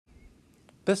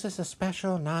This is a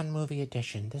special non-movie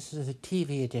edition. This is a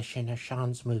TV edition of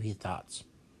Sean's Movie Thoughts.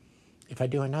 If I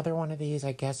do another one of these,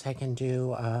 I guess I can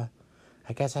do, I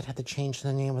guess I'd have to change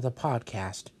the name of the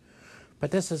podcast.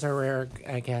 But this is a rare,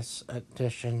 I guess,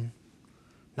 edition,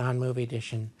 non-movie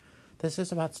edition. This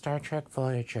is about Star Trek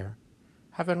Voyager.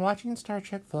 I've been watching Star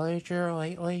Trek Voyager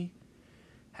lately,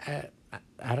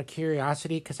 out of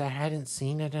curiosity, because I hadn't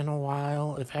seen it in a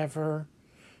while, if ever.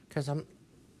 Because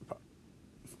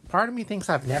part of me thinks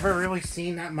I've never really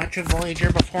seen that much of Voyager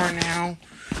before now.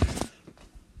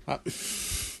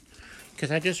 Because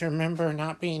I just remember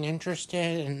not being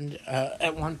interested and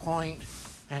at one point.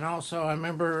 And also I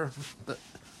remember the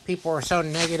people were so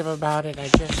negative about it, I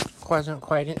just wasn't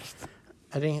quite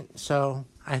so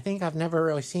I think I've never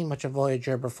really seen much of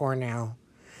Voyager before now.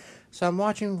 So I'm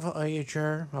watching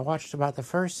Voyager. I watched about the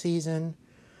first season,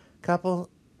 couple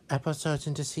episodes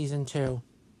into season 2.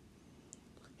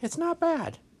 It's not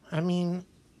bad. I mean,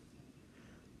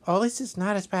 at least it's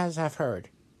not as bad as I've heard.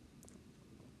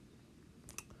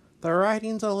 The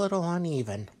writing's a little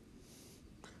uneven.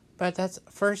 But that's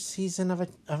first season of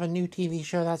a new TV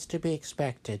show, that's to be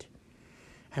expected.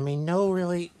 I mean, no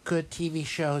really good TV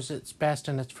shows its best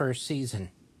in its first season.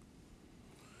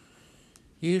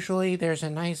 Usually there's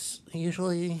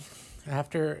usually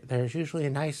a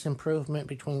nice improvement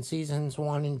between seasons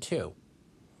 1 and 2.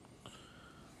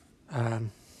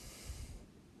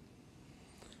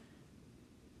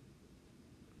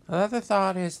 Another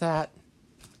thought is that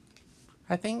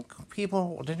I think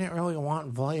people didn't really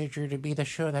want Voyager to be the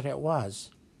show that it was.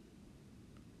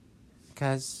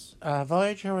 Because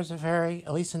Voyager was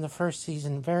at least in the first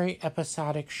season, very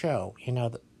episodic show. You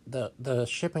know, the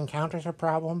ship encounters a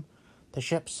problem, the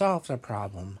ship solves a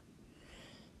problem.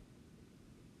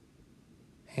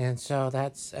 And so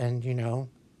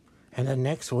and then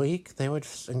next week they would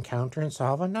encounter and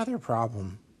solve another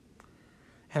problem.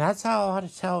 And that's how a lot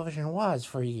of television was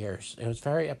for years. It was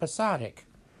very episodic.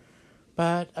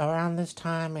 But around this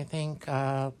time, I think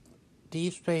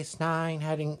Deep Space Nine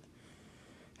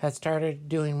had started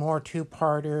doing more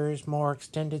two-parters, more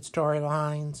extended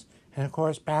storylines, and of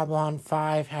course Babylon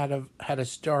 5 had a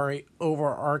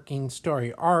overarching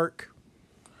story arc.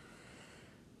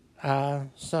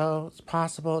 So it's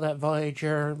possible that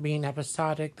Voyager being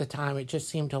episodic, the time it just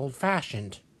seemed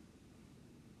old-fashioned.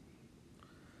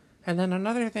 And then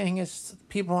another thing is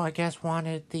people, I guess,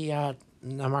 wanted the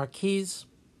Marquise,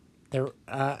 and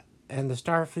the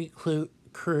Starfleet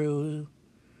crew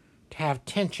to have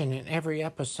tension in every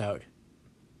episode.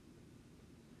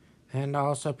 And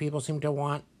also people seem to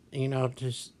want,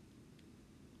 to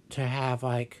have,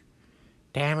 like,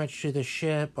 damage to the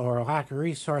ship or lack of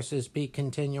resources be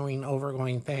continuing,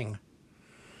 overgoing thing.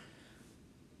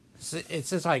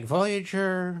 It's just like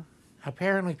Voyager,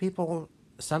 apparently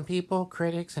some people,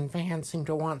 critics and fans seem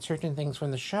to want certain things from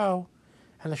the show,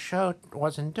 and the show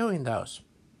wasn't doing those.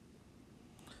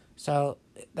 So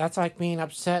that's like being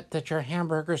upset that your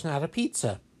hamburger's not a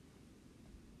pizza.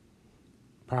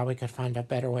 Probably could find a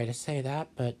better way to say that,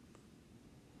 but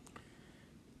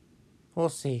we'll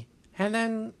see. And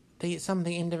then some of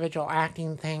the individual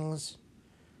acting things.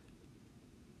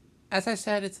 As I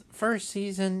said, it's first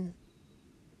season.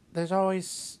 It's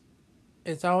always,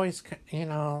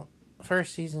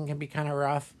 first season can be kind of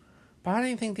rough, but I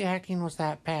didn't think the acting was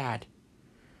that bad.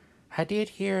 I did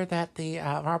hear that the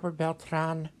Robert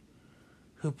Beltran,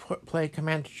 who played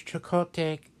Commander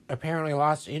Chakotay, apparently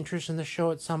lost interest in the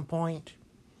show at some point.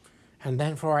 And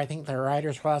then I think the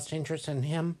writers lost interest in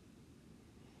him.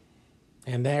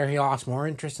 And there he lost more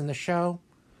interest in the show.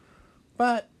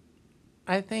 But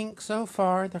I think so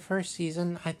far, the first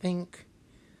season, I think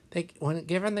when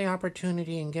given the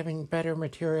opportunity and given better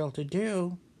material to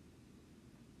do,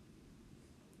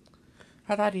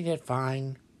 I thought he did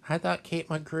fine. I thought Kate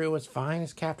Mulgrew was fine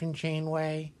as Captain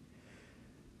Janeway.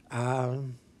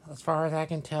 As far as I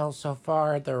can tell so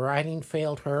far, the writing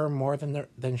failed her more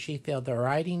than she failed the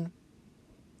writing.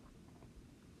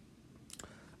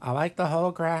 I like the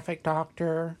holographic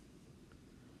Doctor.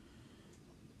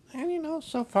 And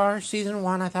so far season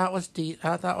 1 I thought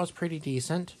was pretty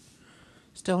decent.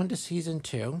 Still into season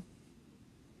 2.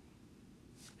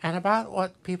 And about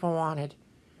what people wanted.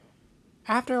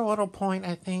 After a little point,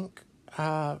 I think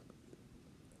how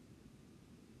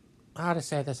to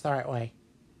say this the right way.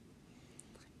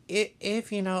 If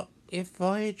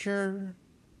Voyager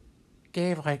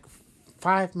gave like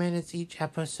 5 minutes each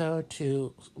episode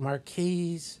to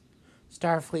Marquise,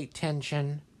 Starfleet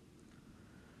tension,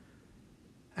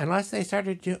 unless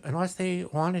they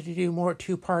wanted to do more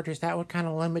two-parters, that would kind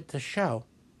of limit the show.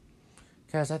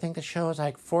 Because I think the show is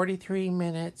like 43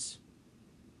 minutes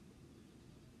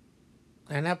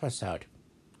an episode.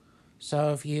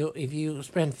 So if you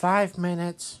spend 5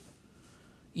 minutes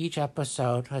each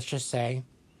episode, let's just say,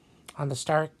 on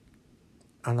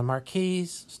the Marquis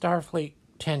Starfleet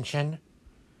tension,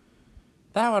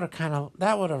 that would have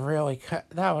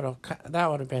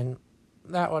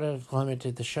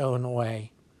limited the show in a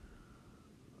way,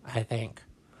 I think.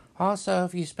 Also,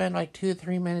 if you spend like 2 or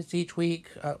 3 minutes each week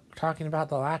talking about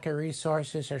the lack of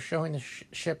resources or showing the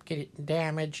ship getting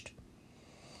damaged,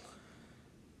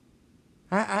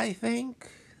 I think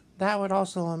that would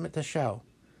also limit the show,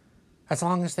 as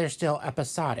long as they're still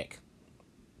episodic.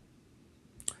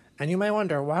 And you may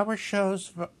wonder, why were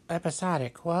shows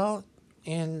episodic? Well,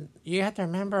 you have to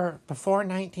remember, before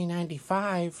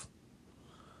 1995,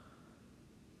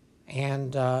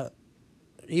 and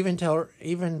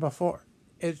even before,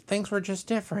 things were just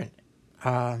different.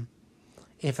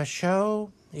 If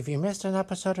you missed an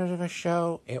episode of a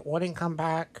show, it wouldn't come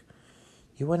back.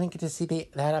 You wouldn't get to see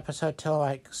that episode till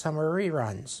like summer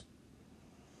reruns.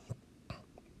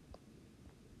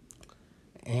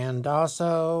 And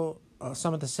also,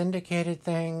 some of the syndicated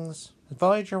things.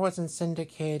 Voyager wasn't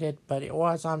syndicated, but it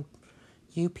was on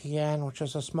UPN, which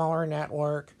was a smaller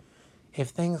network. If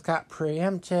things got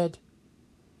preempted,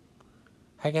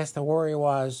 I guess the worry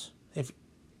was, if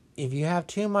you have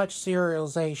too much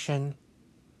serialization,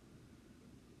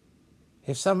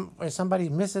 if somebody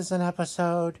misses an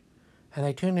episode and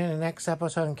they tune in the next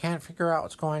episode and can't figure out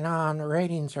what's going on, the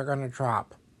ratings are going to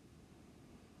drop.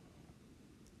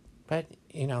 But,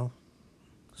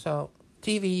 so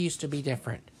TV used to be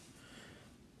different.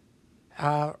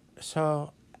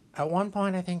 So at one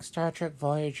point, I think Star Trek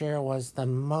Voyager was the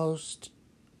most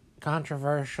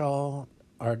controversial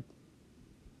or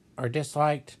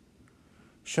disliked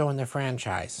show in the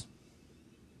franchise.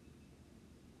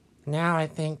 Now I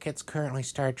think it's currently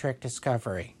Star Trek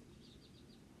Discovery.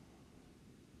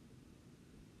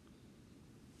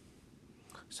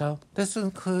 So this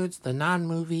includes the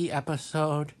non-movie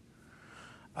episode.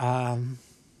 Hope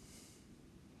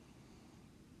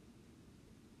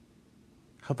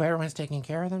everyone's taking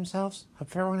care of themselves. Hope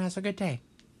everyone has a good day.